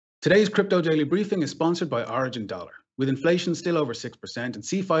Today's Crypto Daily Briefing is sponsored by Origin Dollar. With inflation still over 6% and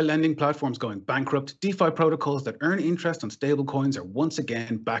CeFi lending platforms going bankrupt, DeFi protocols that earn interest on stablecoins are once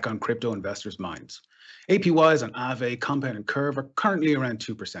again back on crypto investors' minds. APYs on Aave, Compound, and Curve are currently around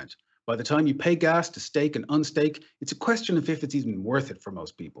 2%. By the time you pay gas to stake and unstake, it's a question of if it's even worth it for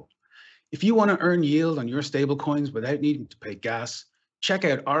most people. If you want to earn yield on your stablecoins without needing to pay gas, check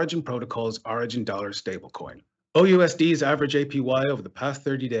out Origin Protocol's Origin Dollar stablecoin. OUSD's average APY over the past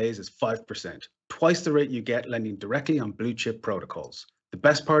 30 days is 5%, twice the rate you get lending directly on blue chip protocols. The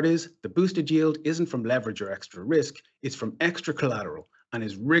best part is, the boosted yield isn't from leverage or extra risk, it's from extra collateral and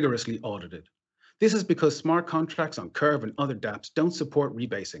is rigorously audited. This is because smart contracts on Curve and other dApps don't support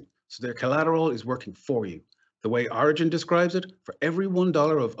rebasing, so their collateral is working for you. The way Origin describes it, for every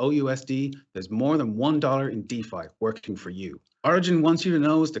 $1 of OUSD, there's more than $1 in DeFi working for you. Origin wants you to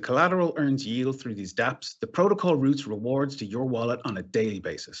know as the collateral earns yield through these dApps, the protocol routes rewards to your wallet on a daily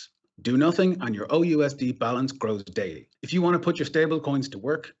basis. Do nothing and your OUSD balance grows daily. If you want to put your stablecoins to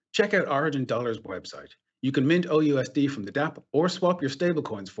work, check out Origin Dollar's website. You can mint OUSD from the dApp or swap your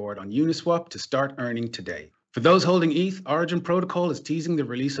stablecoins for it on Uniswap to start earning today. For those holding ETH, Origin Protocol is teasing the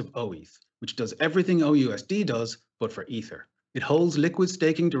release of OETH, which does everything OUSD does, but for Ether. It holds liquid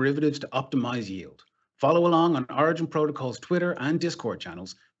staking derivatives to optimize yield. Follow along on Origin Protocol's Twitter and Discord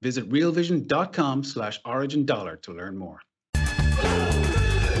channels. Visit realvision.com/Origin Dollar to learn more.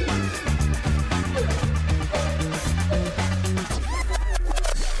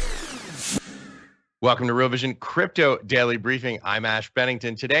 Welcome to Real Vision Crypto Daily Briefing. I'm Ash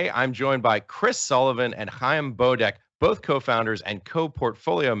Bennington. Today, I'm joined by Chris Sullivan and Chaim Bodek, both co-founders and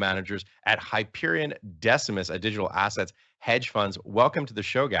co-portfolio managers at Hyperion Decimus, a digital assets hedge funds. Welcome to the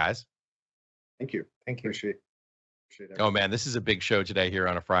show, guys. Thank you. Appreciate it. Oh man, this is a big show today here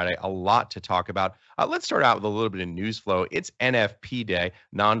on a Friday. A lot to talk about. Let's start out with a little bit of news flow. It's NFP day,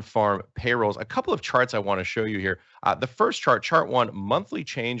 non-farm payrolls. A couple of charts I want to show you here. The first chart, chart one, monthly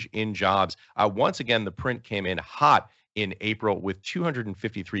change in jobs. Once again, the print came in hot in April with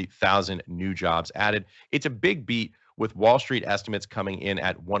 253,000 new jobs added. It's a big beat, with Wall Street estimates coming in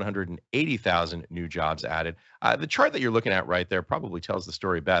at 180,000 new jobs added. The chart that you're looking at right there probably tells the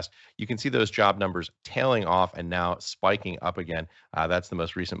story best. You can see those job numbers tailing off and now spiking up again. That's the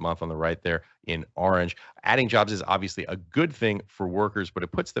most recent month on the right there in orange. Adding jobs is obviously a good thing for workers, but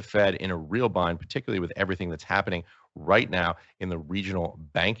it puts the Fed in a real bind, particularly with everything that's happening right now in the regional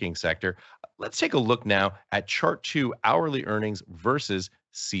banking sector. Let's take a look now at chart two, hourly earnings versus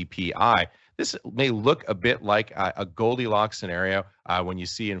CPI. This may look a bit like a Goldilocks scenario when you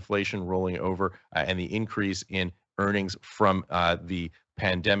see inflation rolling over and the increase in earnings from the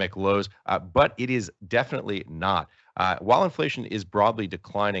pandemic lows, but it is definitely not. While inflation is broadly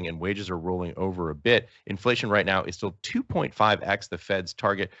declining and wages are rolling over a bit, inflation right now is still 2.5x the Fed's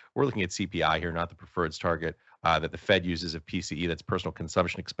target. We're looking at CPI here, not the preferred's target that the Fed uses of PCE, that's personal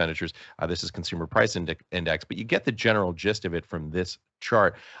consumption expenditures. This is consumer price index, but you get the general gist of it from this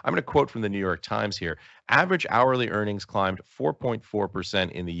chart. I'm going to quote from the New York Times here. Average hourly earnings climbed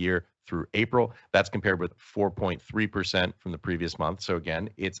 4.4% in the year through April. That's compared with 4.3% from the previous month. So again,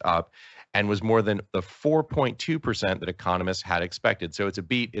 it's up and was more than the 4.2% that economists had expected. So it's a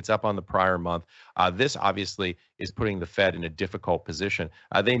beat. It's up on the prior month. This obviously is putting the Fed in a difficult position.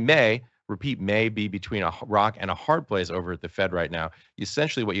 They may be between a rock and a hard place over at the Fed right now.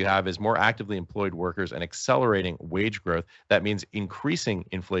 Essentially, what you have is more actively employed workers and accelerating wage growth. That means increasing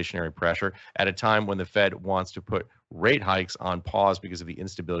inflationary pressure at a time when the Fed wants to put rate hikes on pause because of the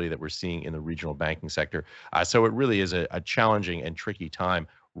instability that we're seeing in the regional banking sector. So it really is a challenging and tricky time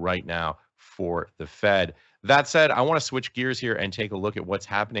right now for the Fed. That said, I want to switch gears here and take a look at what's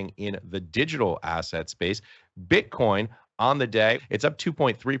happening in the digital asset space. Bitcoin on the day, it's up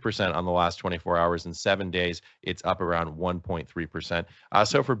 2.3% on the last 24 hours. In 7 days, it's up around 1.3%.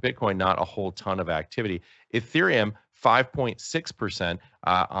 So for Bitcoin, not a whole ton of activity. Ethereum, 5.6%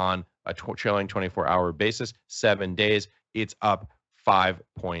 on a trailing 24-hour basis. 7 days, it's up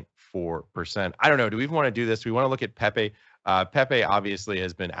 5.4%. I don't know. Do we even want to do this? Do we want to look at Pepe? Pepe obviously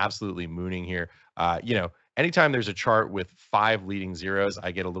has been absolutely mooning here. Anytime there's a chart with 5 leading zeros,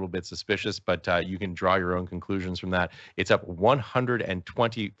 I get a little bit suspicious, but you can draw your own conclusions from that. It's up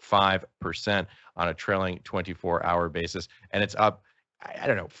 125% on a trailing 24-hour basis, and it's up,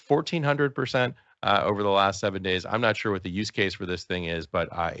 1,400% over the last 7 days. I'm not sure what the use case for this thing is, but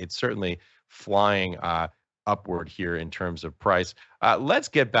it's certainly flying upward here in terms of price. Let's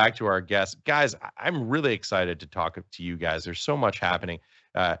get back to our guests. Guys, I'm really excited to talk to you guys. There's so much happening.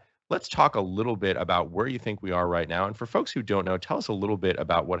 Let's talk a little bit about where you think we are right now. And for folks who don't know, tell us a little bit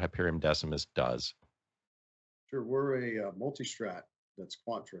about what Hyperion Decimus does. Sure, we're a multi-strat that's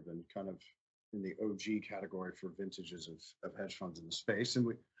quant driven, kind of in the OG category for vintages of hedge funds in the space. And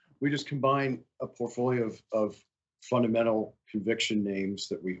we just combine a portfolio of fundamental conviction names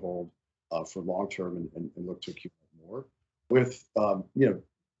that we hold for long term and look to accumulate more with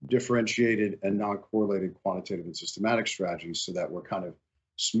differentiated and non-correlated quantitative and systematic strategies, so that we're kind of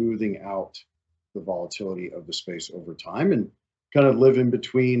smoothing out the volatility of the space over time and kind of live in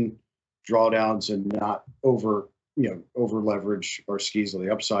between drawdowns and not over leverage our skis on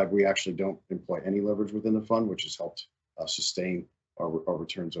the upside. We actually don't employ any leverage within the fund, which has helped sustain our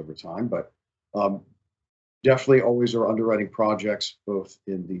returns over time. But definitely always are underwriting projects both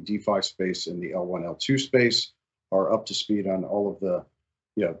in the DeFi space and the L1, L2 space, are up to speed on all of the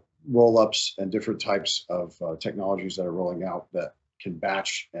roll-ups and different types of technologies that are rolling out that can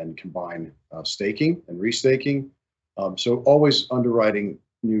batch and combine staking and restaking. So always underwriting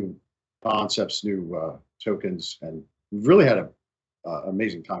new concepts, new tokens, and we've really had an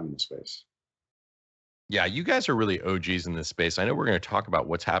amazing time in the space. Yeah, you guys are really OGs in this space. I know we're going to talk about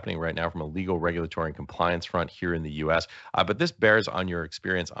what's happening right now from a legal, regulatory, and compliance front here in the U.S., but this bears on your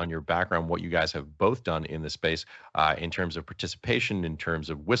experience, on your background, what you guys have both done in the space in terms of participation, in terms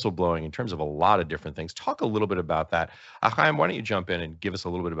of whistleblowing, in terms of a lot of different things. Talk a little bit about that. Chaim, why don't you jump in and give us a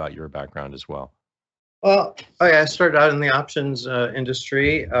little bit about your background as well? Well, I started out in the options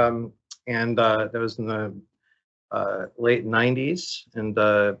industry, and that was in the late 90s, and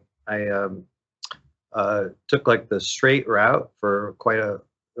I took like the straight route for quite a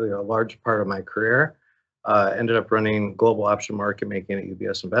large part of my career. Ended up running global option market making at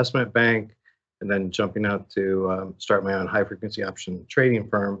UBS Investment Bank, and then jumping out to start my own high frequency option trading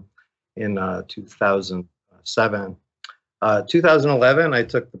firm in 2007. 2011, I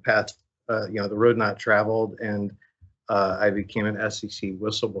took the path, the road not traveled, and I became an SEC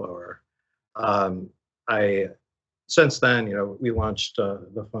whistleblower. Since then, we launched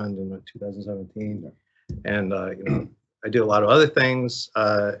the fund in 2017, and I do a lot of other things.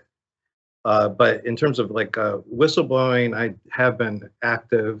 But in terms of like whistleblowing, I have been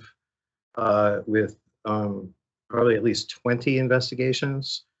active with probably at least 20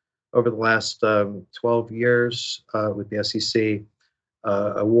 investigations over the last 12 years with the SEC.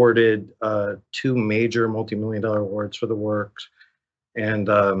 Awarded 2 major multi-million-dollar awards for the work, and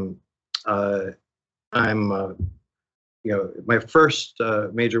I'm my first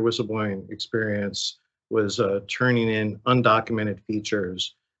major whistleblowing experience was turning in undocumented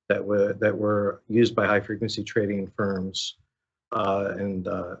features that were used by high frequency trading firms, and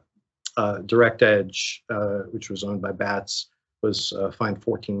Direct Edge, which was owned by Bats, was fined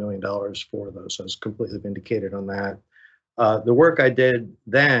 $14 million for those. So I was completely vindicated on that. The work I did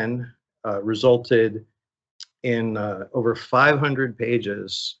then resulted in over 500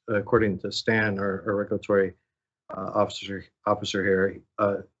 pages, according to Stan, our regulatory officer here,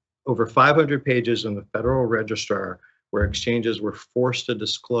 over 500 pages in the Federal Register where exchanges were forced to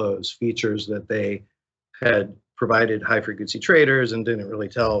disclose features that they had provided high frequency traders and didn't really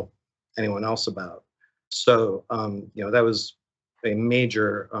tell anyone else about. So, that was a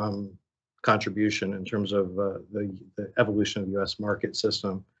major contribution in terms of the evolution of the U.S. market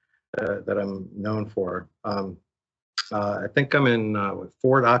system that I'm known for. I think I'm in with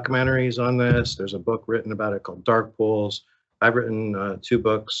 4 documentaries on this. There's a book written about it called Dark Pools. I've written 2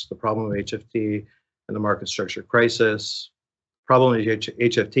 books, The Problem of HFT and The Market Structure Crisis. Problem of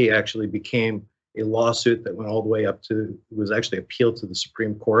HFT actually became a lawsuit that went all the way up to, was actually appealed to the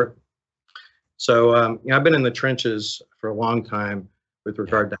Supreme Court. So I've been in the trenches for a long time with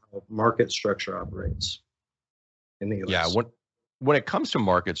regard to how market structure operates in the US. Yeah, when it comes to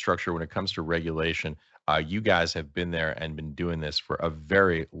market structure, when it comes to regulation, you guys have been there and been doing this for a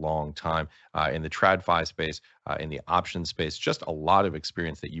very long time in the TradFi space, in the options space, just a lot of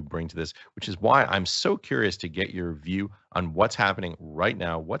experience that you bring to this, which is why I'm so curious to get your view on what's happening right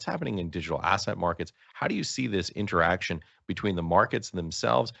now, what's happening in digital asset markets. How do you see this interaction between the markets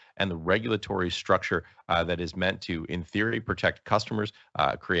themselves and the regulatory structure that is meant to, in theory, protect customers,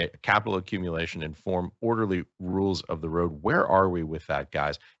 create capital accumulation, and form orderly rules of the road? Where are we with that,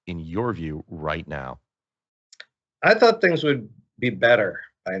 guys, in your view right now? I thought things would be better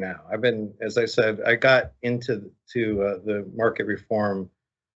by now. I've been, as I said, I got into the market reform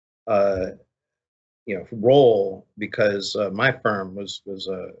role because my firm was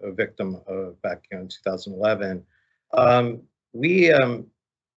a victim of back in 2011. We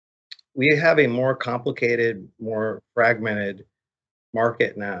have a more complicated, more fragmented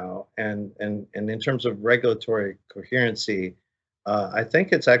market now, and in terms of regulatory coherency, I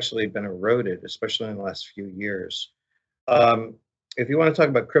think it's actually been eroded, especially in the last few years. If you want to talk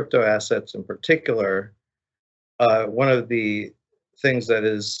about crypto assets in particular, one of the things that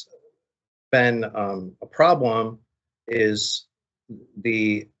has been a problem is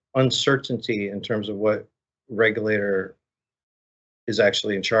the uncertainty in terms of what regulator is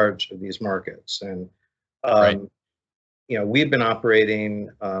actually in charge of these markets. And Right. we've been operating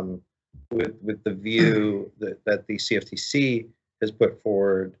with the view that the CFTC has put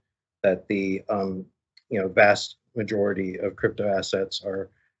forward, that the vast majority of crypto assets are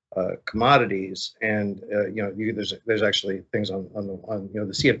commodities, and there's actually things on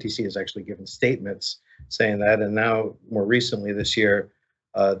the CFTC has actually given statements saying that, and now more recently this year,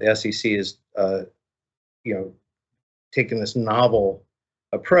 the SEC is taken this novel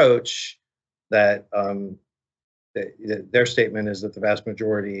approach that their statement is that the vast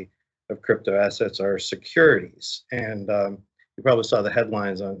majority of crypto assets are securities. And you probably saw the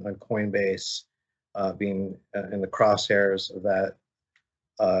headlines on Coinbase being in the crosshairs of that,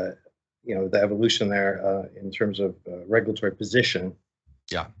 the evolution there in terms of regulatory position.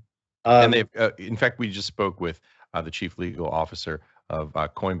 Yeah. And they've, in fact, we just spoke with the chief legal officer of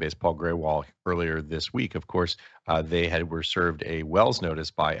Coinbase, Paul Graywall, earlier this week. Of course, they were served a Wells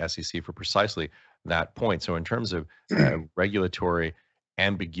notice by SEC for precisely that point. So in terms of regulatory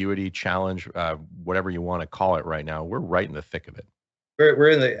ambiguity, challenge, whatever you want to call it right now, we're right in the thick of it.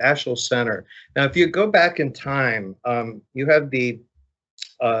 We're in the actual center. Now, if you go back in time, you have the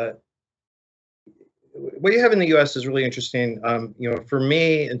what you have in the U.S. is really interesting. For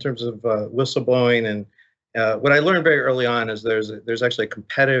me, in terms of whistleblowing, and what I learned very early on is there's actually a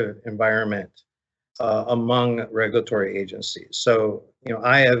competitive environment among regulatory agencies. So,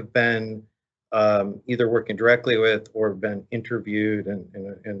 I have been either working directly with or been interviewed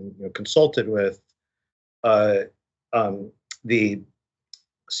and consulted with the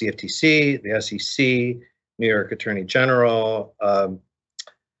CFTC, the SEC, New York Attorney General,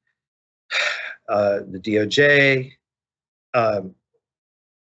 the DOJ,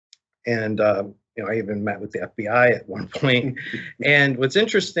 and I even met with the FBI at one point. And what's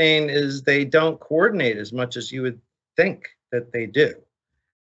interesting is they don't coordinate as much as you would think that they do.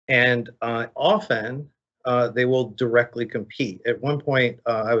 And often they will directly compete. At one point,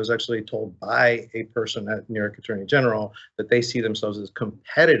 I was actually told by a person at New York Attorney General that they see themselves as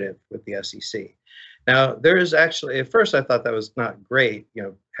competitive with the SEC. Now, there is actually, at first I thought that was not great,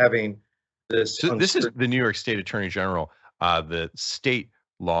 having this. So this is the New York State Attorney General, the state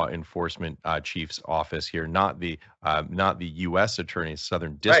law enforcement chief's office here, not the U.S. Attorney's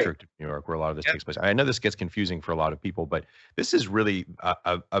Southern District of New York, where a lot of this takes place. I know this gets confusing for a lot of people, but this is really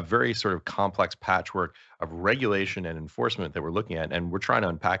a very sort of complex patchwork of regulation and enforcement that we're looking at, and we're trying to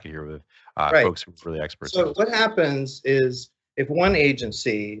unpack it here with folks who are really experts. So what happens is if one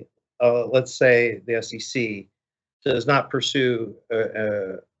agency, let's say the SEC, does not pursue,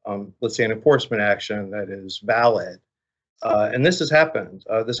 let's say, an enforcement action that is valid. And this has happened.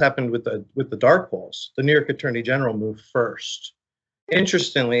 This happened with the dark pools. The New York Attorney General moved first.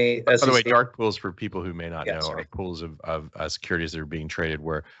 Interestingly, by the way, dark pools, for people who may not know, are pools of securities that are being traded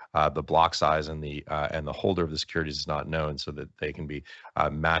where the block size and the holder of the securities is not known, so that they can be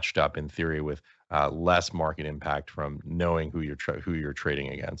matched up in theory with less market impact from knowing who you're trading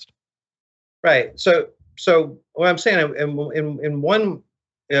against. Right. So what I'm saying, in one,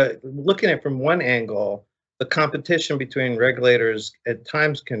 looking at it from one angle, the competition between regulators at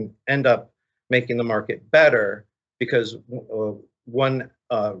times can end up making the market better because one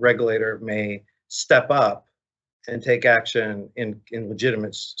regulator may step up and take action in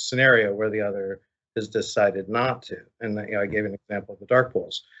legitimate scenario where the other has decided not to. And I gave an example of the dark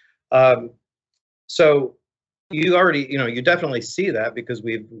pools. So you already, you definitely see that because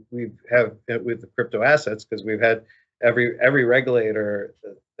we have with the crypto assets, because we've had every regulator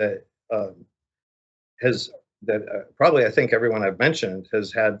that probably, I think everyone I've mentioned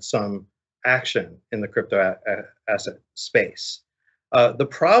has had some action in the crypto asset space. The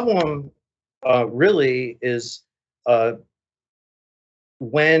problem really is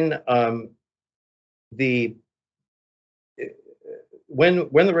when the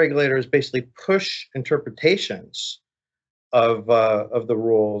regulators basically push interpretations of the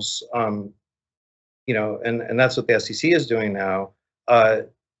rules, and that's what the SEC is doing now.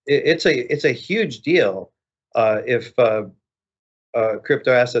 It's a huge deal if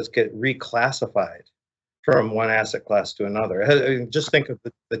crypto assets get reclassified from one asset class to another. Just think of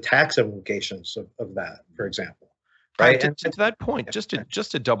the tax implications of that, for example. Right. And to that point, just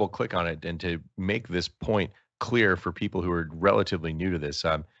to double click on it and to make this point clear for people who are relatively new to this,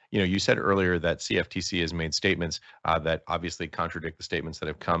 you said earlier that CFTC has made statements that obviously contradict the statements that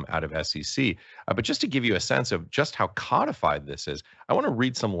have come out of SEC. But just to give you a sense of just how codified this is, I want to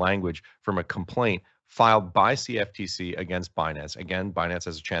read some language from a complaint filed by CFTC against Binance. Again, Binance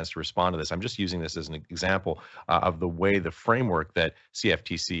has a chance to respond to this. I'm just using this as an example of the way, the framework that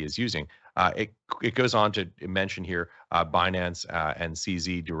CFTC is using. It goes on to mention here Binance and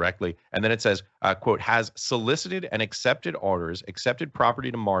CZ directly. And then it says, quote, has solicited and accepted orders, accepted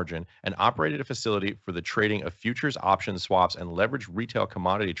property to margin, and operated a facility for the trading of futures, options, swaps, and leveraged retail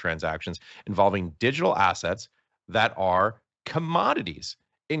commodity transactions involving digital assets that are commodities,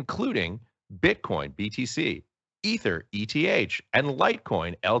 including Bitcoin, BTC, Ether, ETH, and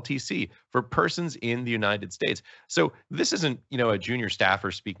Litecoin, LTC, for persons in the United States. So this isn't, a junior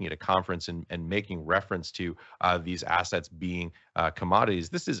staffer speaking at a conference and making reference to these assets being commodities.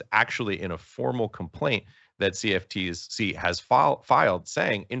 This is actually in a formal complaint that CFTC has filed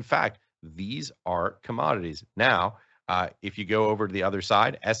saying, in fact, these are commodities. Now, if you go over to the other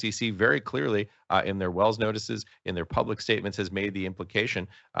side, SEC very clearly in their Wells notices, in their public statements, has made the implication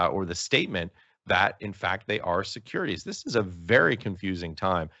or the statement that, in fact, they are securities. This is a very confusing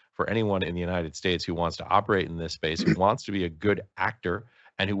time for anyone in the United States who wants to operate in this space, who wants to be a good actor,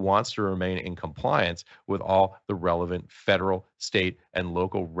 and who wants to remain in compliance with all the relevant federal, state, and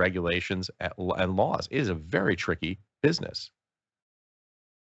local regulations and laws. It is a very tricky business.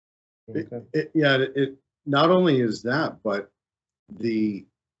 It not only is that, but the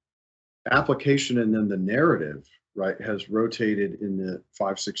application and then the narrative, right, has rotated in the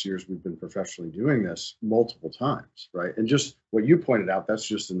 5-6 years we've been professionally doing this multiple times, right? And just what you pointed out, that's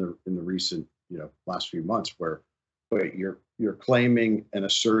just in the recent, last few months, where you're claiming and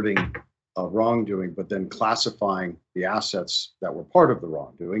asserting wrongdoing, but then classifying the assets that were part of the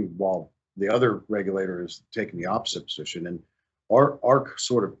wrongdoing, while the other regulator is taking the opposite position. And our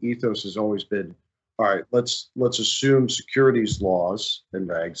sort of ethos has always been, all right, let's assume securities laws and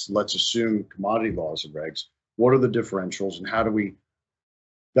regs, let's assume commodity laws and regs. What are the differentials, and how do we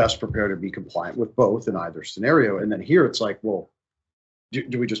best prepare to be compliant with both in either scenario? And then here it's like, well,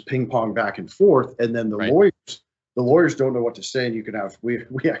 do we just ping pong back and forth? And then the lawyers don't know what to say. And you can have, we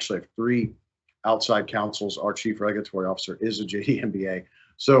actually have 3 outside counsels. Our chief regulatory officer is a JD MBA.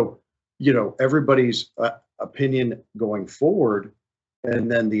 So, everybody's opinion going forward,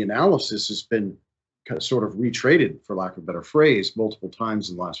 and then the analysis has been sort of retraded, for lack of a better phrase, multiple times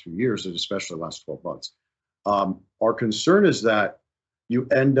in the last few years, and especially the last 12 months. Our concern is that you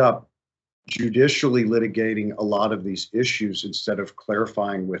end up judicially litigating a lot of these issues instead of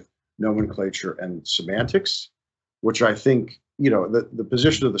clarifying with nomenclature and semantics, which I think, the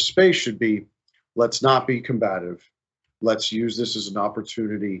position of the space should be, let's not be combative. Let's use this as an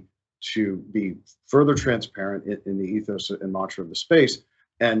opportunity to be further transparent in the ethos and mantra of the space,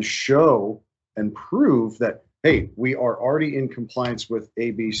 and show and prove that, hey, we are already in compliance with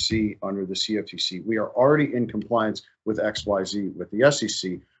ABC under the CFTC. We are already in compliance with XYZ with the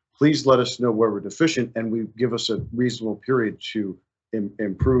SEC. Please let us know where we're deficient, and we give us a reasonable period to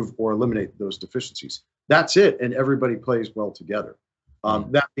improve or eliminate those deficiencies. That's it, and everybody plays well together.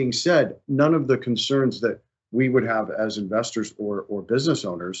 That being said, none of the concerns that we would have as investors or business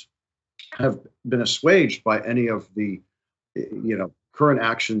owners have been assuaged by any of the, current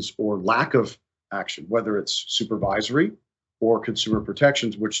actions or lack of action, whether it's supervisory or consumer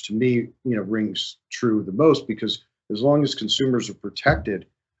protections, which to me, rings true the most, because as long as consumers are protected,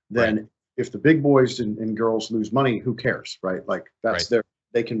 then if the big boys and girls lose money, who cares, right? Like that's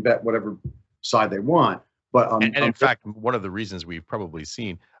they can bet whatever side they want. But and in fact, one of the reasons we've probably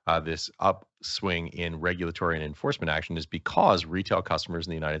seen this upswing in regulatory and enforcement action is because retail customers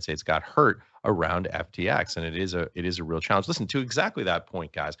in the United States got hurt around FTX, and it is a real challenge. Listen, to exactly that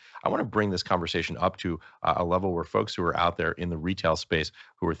point, guys, I want to bring this conversation up to a level where folks who are out there in the retail space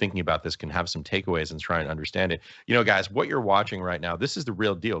who are thinking about this can have some takeaways and try and understand it. Guys, what you're watching right now, this is the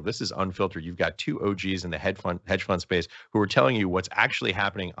real deal. This is unfiltered. You've got 2 OGs in the hedge fund space who are telling you what's actually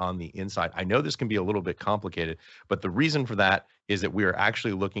happening on the inside. I know this can be a little bit complicated, but the reason for that is that we are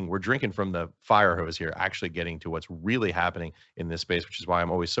actually we're drinking from the fire hose here, actually getting to what's really happening in this space, which is why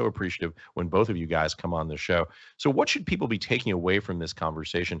I'm always so appreciative when both of you guys come on the show. So what should people be taking away from this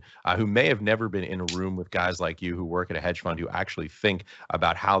conversation who may have never been in a room with guys like you who work at a hedge fund, who actually think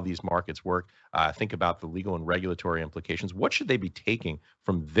about how these markets work, think about the legal and regulatory implications? What should they be taking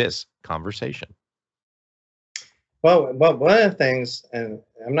from this conversation? Well, one of the things, and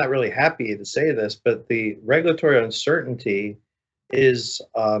I'm not really happy to say this, but the regulatory uncertainty is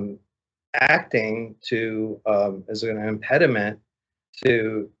acting to as an impediment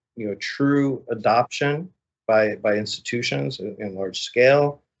to true adoption by institutions in large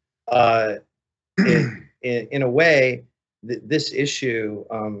scale. In a way, this issue,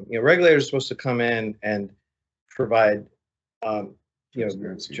 regulators are supposed to come in and provide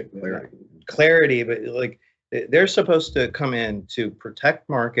clarity, but like they're supposed to come in to protect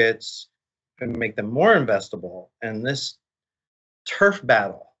markets and make them more investable. And this turf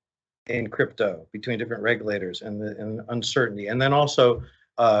battle in crypto between different regulators and the uncertainty, and then also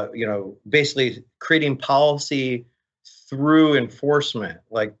basically creating policy through enforcement,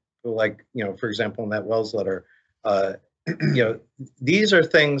 like for example in that Wells letter, these are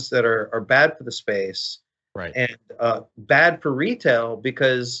things that are bad for the space, right, and bad for retail,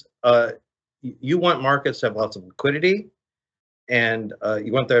 because you want markets to have lots of liquidity, and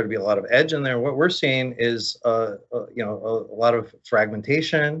you want there to be a lot of edge in there. What we're seeing is a lot of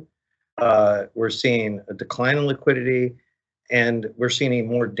fragmentation. We're seeing a decline in liquidity, and we're seeing a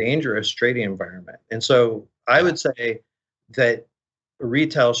more dangerous trading environment. And so I would say that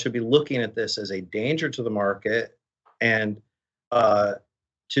retail should be looking at this as a danger to the market, and to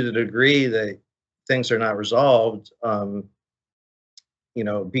the degree that things are not resolved,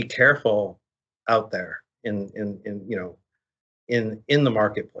 be careful out there in the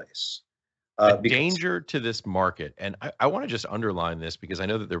marketplace. Danger to this market. And I want to just underline this, because I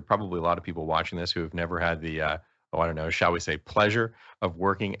know that there are probably a lot of people watching this who have never had the, I don't know, shall we say, pleasure of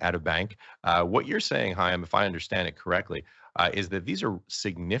working at a bank. What you're saying, Chaim, if I understand it correctly, is that these are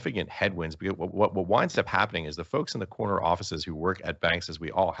significant headwinds, because what winds up happening is the folks in the corner offices who work at banks, as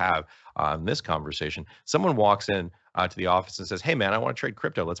we all have in this conversation, someone walks in to the office and says, hey, man, I want to trade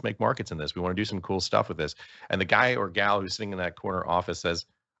crypto. Let's make markets in this. We want to do some cool stuff with this. And the guy or gal who's sitting in that corner office says,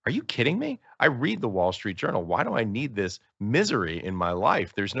 are you kidding me? I read the Wall Street Journal. Why do I need this misery in my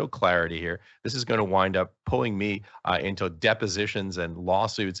life? There's no clarity here. This is going to wind up pulling me into depositions and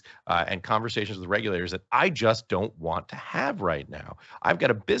lawsuits and conversations with regulators that I just don't want to have right now. I've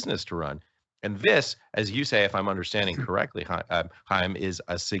got a business to run. And this, as you say, if I'm understanding correctly, Chaim, is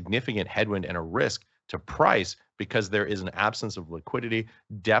a significant headwind and a risk to price, because there is an absence of liquidity,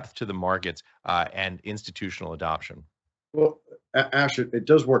 depth to the markets, and institutional adoption. Well, Ash, it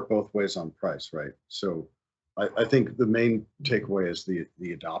does work both ways on price, right? So I think the main takeaway is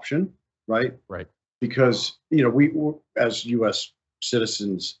the adoption, right? Right. Because, we as U.S.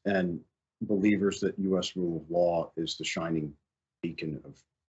 citizens and believers that U.S. rule of law is the shining beacon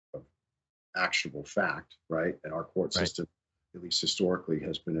of actionable fact, right? And our court system, at least historically,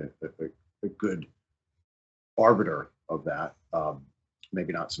 has been a good arbiter of that.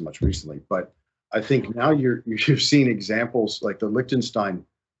 Maybe not so much recently, but I think now you've seen examples like the Liechtenstein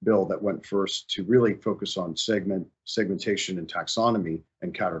bill that went first to really focus on segmentation and taxonomy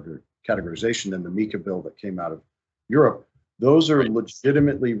and categorization, and the MiCA bill that came out of Europe. Those are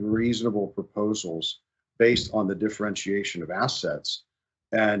legitimately reasonable proposals based on the differentiation of assets.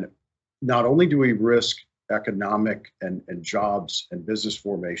 And not only do we risk economic and jobs and business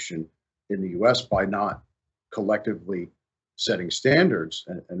formation in the US by not collectively setting standards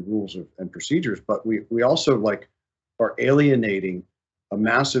and rules and procedures, but we also are alienating a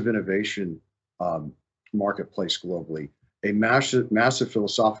massive innovation marketplace globally, a massive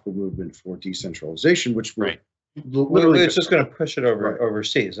philosophical movement for decentralization, which we're literally it's just going to push it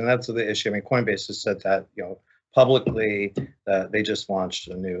overseas, and that's the issue. I mean, Coinbase has said that publicly. They just launched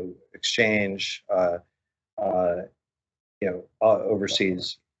a new exchange,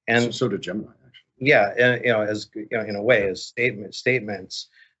 overseas, and so did Gemini. Yeah, and in a way, as statements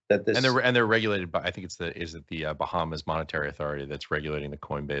that this, and they're regulated by, I think the Bahamas Monetary Authority that's regulating the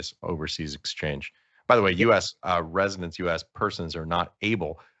Coinbase overseas exchange. By the way, U.S. Residents, U.S. persons are not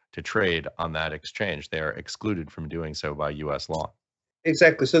able to trade on that exchange. They are excluded from doing so by U.S. law.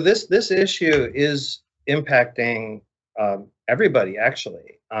 Exactly. So this issue is impacting everybody,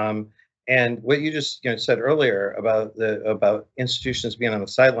 actually. And what you just said earlier about institutions being on the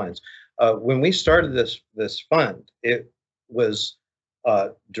sidelines. When we started this fund, it was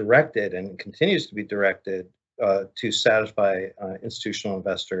directed and continues to be directed to satisfy institutional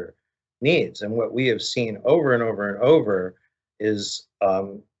investor needs. And what we have seen over and over and over is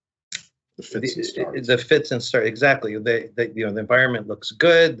the fits and starts. Exactly. The environment looks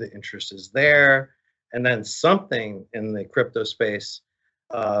good, the interest is there, and then something in the crypto space,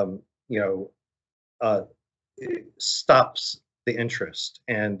 stops the interest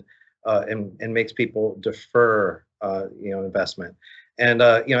and makes people defer, investment. And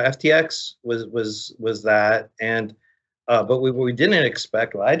FTX was that. And but what we didn't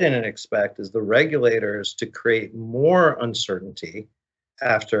expect, what I didn't expect, is the regulators to create more uncertainty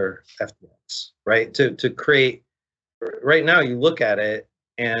after FTX, right? To create, right now you look at it,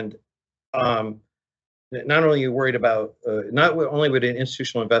 and not only are you worried about, not only would an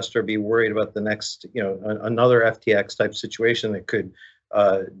institutional investor be worried about the next, another FTX type situation that could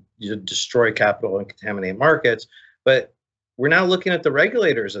destroy capital and contaminate markets, but we're now looking at the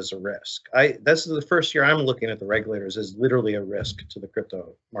regulators as a risk. This is the first year I'm looking at the regulators as literally a risk to the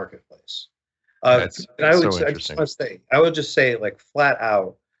crypto marketplace. That's I so interesting. I would just say, like, flat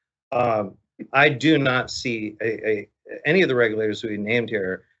out, I do not see any of the regulators who we named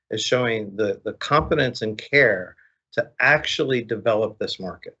here as showing the competence and care to actually develop this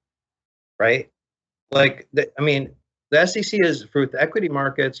market, right? Like, I mean, the SEC is for the equity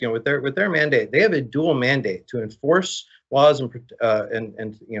markets, with their mandate. They have a dual mandate to enforce laws and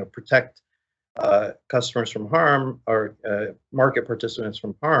protect customers from harm, or market participants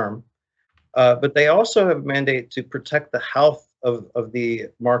from harm. But they also have a mandate to protect the health of the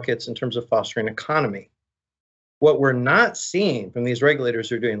markets in terms of fostering economy. What we're not seeing from these regulators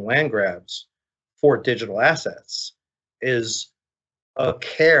who are doing land grabs for digital assets is a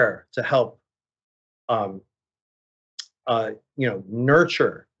care to help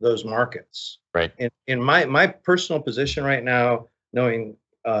nurture those markets. Right. In my personal position right now, knowing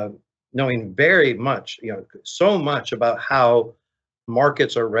very much, so much about how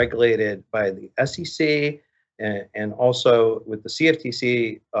markets are regulated by the SEC and also with the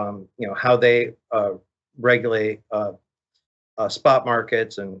CFTC, how they regulate spot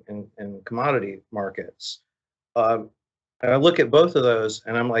markets and commodity markets. I look at both of those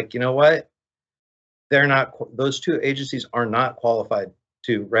and I'm like, you know what? Those two agencies are not qualified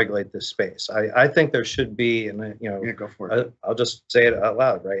to regulate this space. I think there should be, and Yeah, go for it. I'll just say it out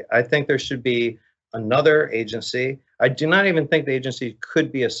loud, right? I think there should be another agency. I do not even think the agency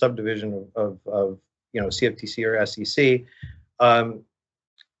could be a subdivision of CFTC or SEC,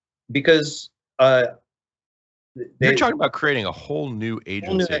 because you're talking about creating a whole new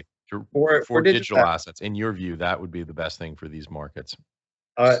agency for digital assets. In your view, that would be the best thing for these markets.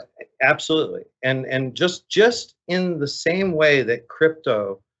 Absolutely, and just in the same way that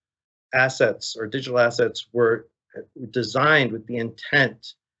crypto assets or digital assets were designed with the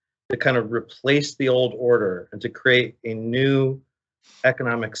intent to kind of replace the old order and to create a new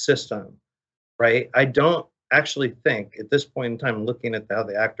economic system, right? I don't actually think at this point in time, looking at how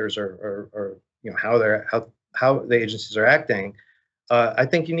the actors are how the agencies are acting, I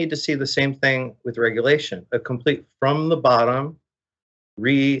think you need to see the same thing with regulation, a complete from the bottom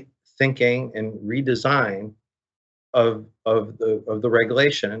rethinking and redesign of the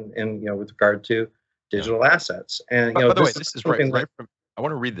regulation, and with regard to digital assets. And by the way, this is right from. I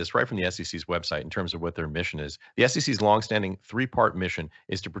want to read this right from the SEC's website in terms of what their mission is. The SEC's longstanding three-part mission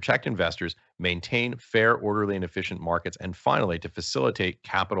is to protect investors, maintain fair, orderly, and efficient markets, and finally, to facilitate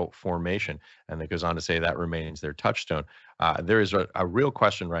capital formation. And it goes on to say that remains their touchstone. There is a real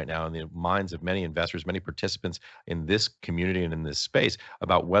question right now in the minds of many investors, many participants in this community and in this space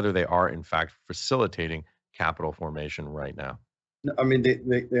about whether they are, in fact, facilitating capital formation right now. I mean,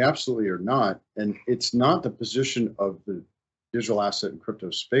 they absolutely are not. And it's not the position of the digital asset and crypto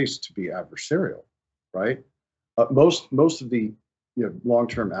space to be adversarial, right? Most of the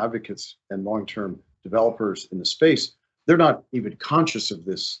long-term advocates and long-term developers in the space, they're not even conscious of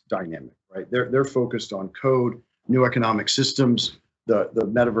this dynamic, right? They're focused on code, new economic systems, the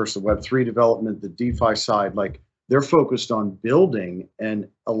metaverse, the Web3 development, the DeFi side. Like, they're focused on building and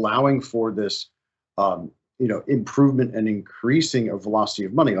allowing for this improvement and increasing of velocity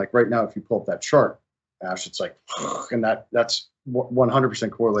of money. Like right now, if you pull up that chart, Ash, it's like, and that's 100%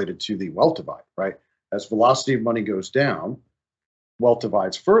 correlated to the wealth divide, right? As velocity of money goes down, wealth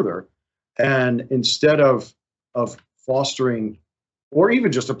divides further. And instead of fostering or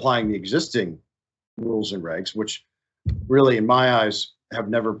even just applying the existing rules and regs, which really, in my eyes, have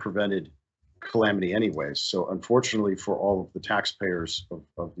never prevented calamity anyways. So unfortunately for all of the taxpayers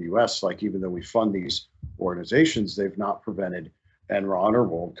of the US, like, even though we fund these organizations, they've not prevented Enron or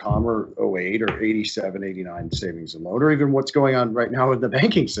WorldCom or 08 or 87, 89 savings and loan, or even what's going on right now in the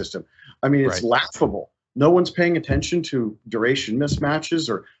banking system. I mean, it's laughable. No one's paying attention to duration mismatches,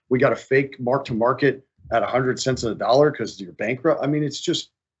 or we got a fake mark to market at 100 cents on the dollar because you're bankrupt. I mean, it's just.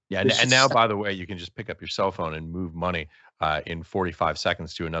 Yeah, and now, by the way, you can just pick up your cell phone and move money in 45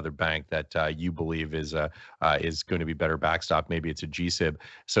 seconds to another bank that you believe is going to be better backstop. Maybe it's a GSIB.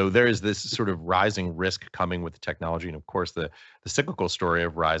 So there is this sort of rising risk coming with the technology, and of course the cyclical story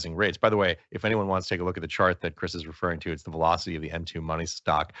of rising rates. By the way, if anyone wants to take a look at the chart that Chris is referring to, it's the velocity of the M2 money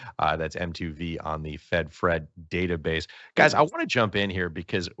stock. That's M2V on the Fed-Fred database. Guys, I want to jump in here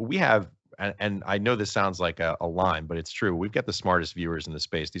because we have. And I know this sounds like a line, but it's true. We've got the smartest viewers in the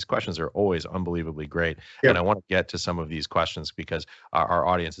space. These questions are always unbelievably great. Yep. And I want to get to some of these questions because our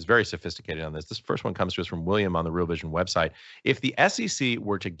audience is very sophisticated on this. This first one comes to us from William on the Real Vision website. If the SEC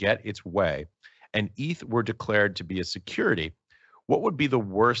were to get its way and ETH were declared to be a security, what would be the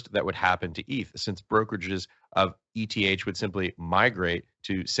worst that would happen to ETH, since brokerages of ETH would simply migrate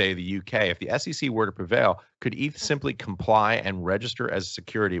to, say, the UK? If the SEC were to prevail, could ETH simply comply and register as a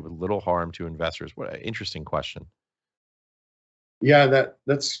security with little harm to investors? What an interesting question. Yeah,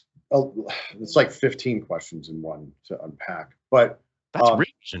 that's it's like 15 questions in one to unpack. But that's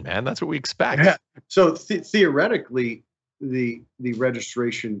reason, man. That's what we expect. Yeah. So theoretically, the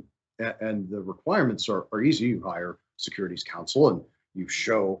registration and the requirements are easy. You hire securities counsel and you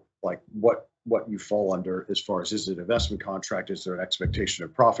show like what you fall under as far as, is it an investment contract, is there an expectation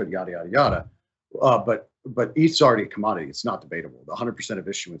of profit, yada yada yada. But ETH's already a commodity. It's not debatable. The 100% of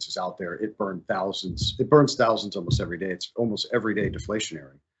issuance is out there. It burns thousands almost every day. It's almost every day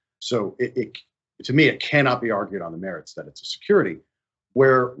deflationary. So it to me, it cannot be argued on the merits that it's a security.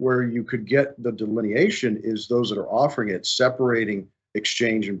 Where you could get the delineation is those that are offering it, separating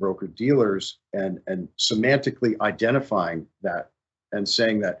exchange and broker dealers and semantically identifying that and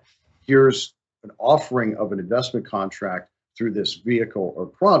saying that here's an offering of an investment contract through this vehicle or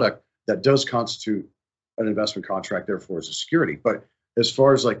product that does constitute an investment contract, therefore is a security. But as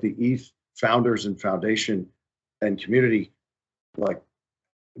far as like the ETH founders and foundation and community, like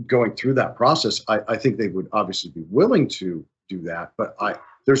going through that process, I think they would obviously be willing to do that, but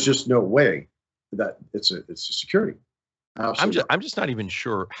there's just no way that it's a security. Absolutely. I'm just not even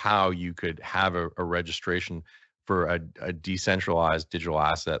sure how you could have a registration for a decentralized digital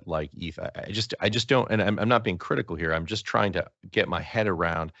asset like ETH. I just don't, and I'm not being critical here. I'm just trying to get my head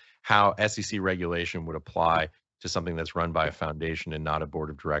around how SEC regulation would apply to something that's run by a foundation and not a board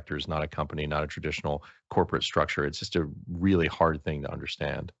of directors, not a company, not a traditional corporate structure. It's just a really hard thing to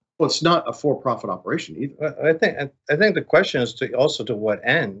understand. Well, it's not a for-profit operation either. I think the question is to what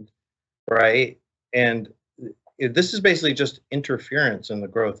end, right? And this is basically just interference in the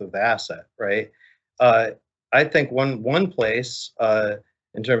growth of the asset, right? I think one place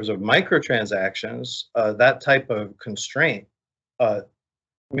in terms of microtransactions, that type of constraint. I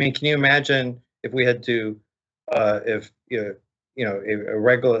mean, can you imagine if we had to, if a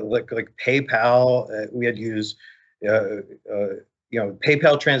regular like PayPal, we had to use.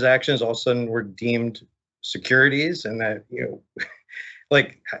 PayPal transactions all of a sudden were deemed securities, and that,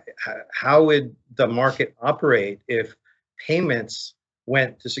 like how would the market operate if payments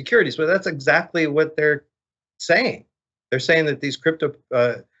went to securities? Well, that's exactly what they're saying. They're saying that these crypto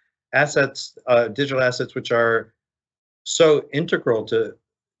assets, digital assets, which are so integral to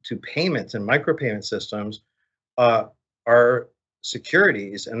payments and micropayment systems, are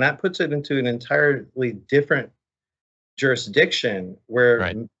securities, and that puts it into an entirely different jurisdiction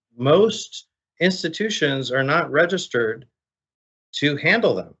where most institutions are not registered to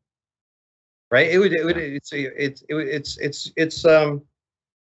handle them, right? It's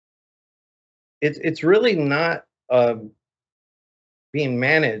really not being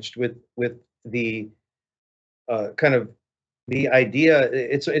managed with the kind of the idea.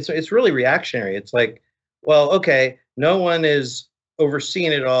 It's really reactionary. It's like, well, okay, no one is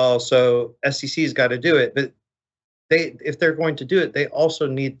overseeing it all, so SEC's got to do it, but if they're going to do it, they also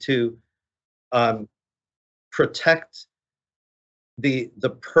need to protect the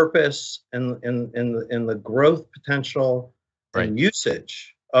purpose and the growth potential and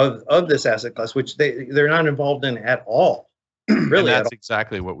usage of this asset class, which they're not involved in at all. Really, and that's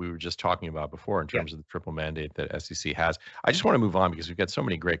exactly what we were just talking about before in terms of the triple mandate that SEC has. I just want to move on because we've got so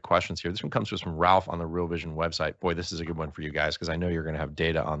many great questions here. This one comes to us from Ralph on the Real Vision website. Boy, this is a good one for you guys because I know you're going to have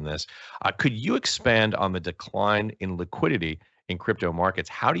data on this. Could you expand on the decline in liquidity in crypto markets?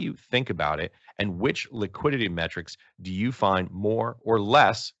 How do you think about it? And which liquidity metrics do you find more or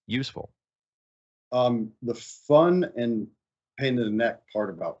less useful? The fun and pain in the neck part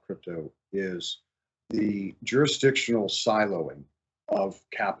about crypto is the jurisdictional siloing of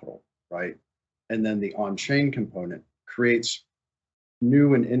capital, right? And then the on-chain component creates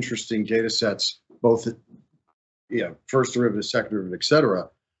new and interesting data sets, both first derivative, second derivative, et cetera,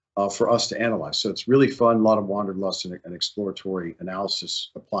 for us to analyze. So it's really fun, a lot of wanderlust and exploratory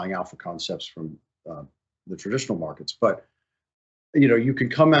analysis, applying alpha concepts from the traditional markets. But you can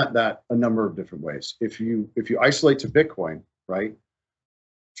come at that a number of different ways. If you isolate to Bitcoin, right?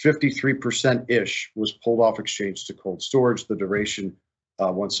 53%-ish was pulled off exchange to cold storage. The duration,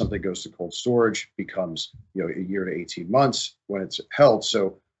 once something goes to cold storage, becomes a year to 18 months when it's held.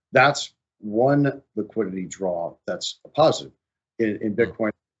 So that's one liquidity draw that's a positive. In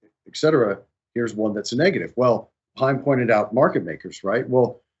Bitcoin, et cetera, here's one that's a negative. Well, Pine pointed out market makers, right?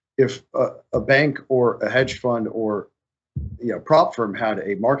 Well, if a bank or a hedge fund or prop firm had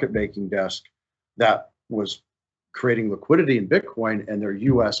a market making desk that was creating liquidity in Bitcoin and they're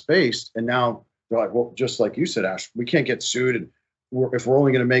US based, and now they're like, well, just like you said, Ash, we can't get sued and if we're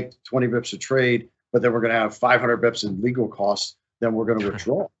only going to make 20 bips a trade, but then we're going to have 500 bips in legal costs, then we're going to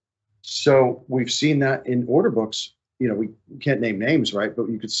withdraw. So we've seen that in order books. You know, we can't name names, right? But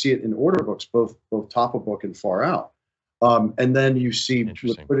you could see it in order books, both top of book and far out. And then you see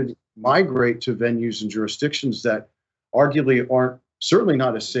liquidity migrate to venues and jurisdictions that arguably aren't, certainly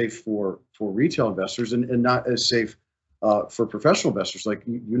not as safe for retail investors, and not as safe for professional investors. Like,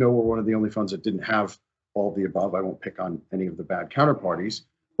 you know, we're one of the only funds that didn't have all of the above. I won't pick on any of the bad counterparties,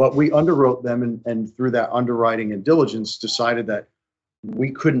 but we underwrote them, and through that underwriting and diligence decided that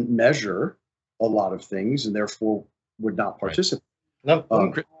we couldn't measure a lot of things and therefore would not participate.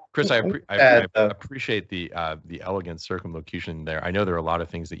 Right. Chris, I appreciate the elegant circumlocution there. I know there are a lot of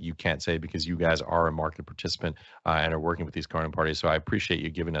things that you can't say because you guys are a market participant and are working with these counterparties. So I appreciate you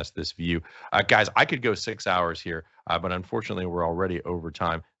giving us this view. Guys, I could go 6 hours here, but unfortunately we're already over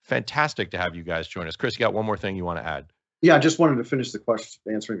time. Fantastic to have you guys join us. Chris, you got one more thing you want to add? Yeah, I just wanted to finish the question,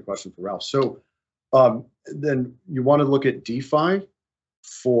 answering the question for Ralph. So then you want to look at DeFi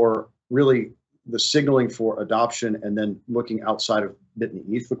for really the signaling for adoption, and then looking outside of BIT and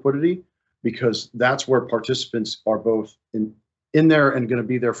ETH liquidity, because that's where participants are both in there and going to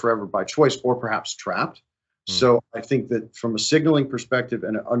be there forever by choice, or perhaps trapped. So I think that from a signaling perspective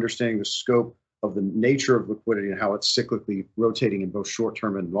and understanding the scope of the nature of liquidity and how it's cyclically rotating in both short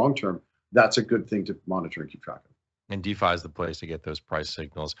term and long term, that's a good thing to monitor and keep track of. And DeFi is the place to get those price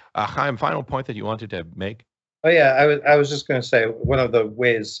signals. Chaim, final point that you wanted to make? Oh yeah, I was just going to say, one of the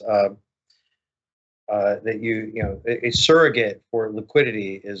ways that you know, a surrogate for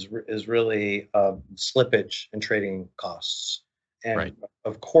liquidity is really slippage and trading costs, and right.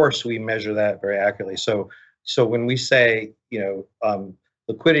 Of course we measure that very accurately. So when we say, you know,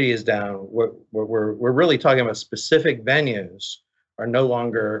 liquidity is down, we're really talking about specific venues are no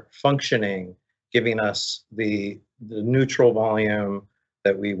longer functioning, giving us the neutral volume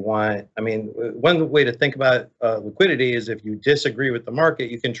that we want. I mean, one way to think about liquidity is, if you disagree with the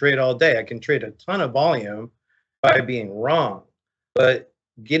market, you can trade all day. I can trade a ton of volume by being wrong, but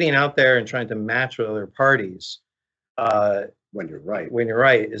getting out there and trying to match with other parties when you're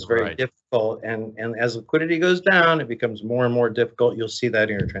right is very difficult. And as liquidity goes down, it becomes more and more difficult. You'll see that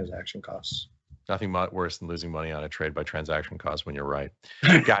in your transaction costs. Nothing worse than losing money on a trade by transaction costs when you're right.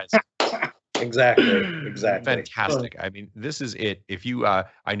 Guys. Exactly. Fantastic. I mean, this is it. If you,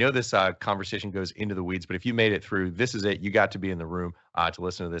 I know this conversation goes into the weeds, but if you made it through, this is it. You got to be in the room to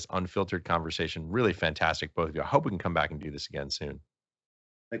listen to this unfiltered conversation. Really fantastic, both of you. I hope we can come back and do this again soon.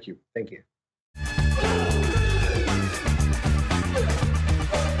 Thank you. Thank you.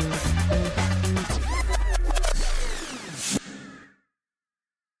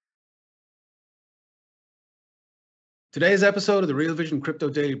 Today's episode of the Real Vision Crypto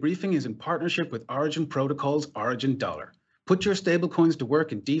Daily Briefing is in partnership with Origin Protocol's Origin Dollar. Put your stablecoins to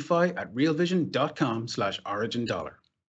work in DeFi at realvision.com/Origin Dollar.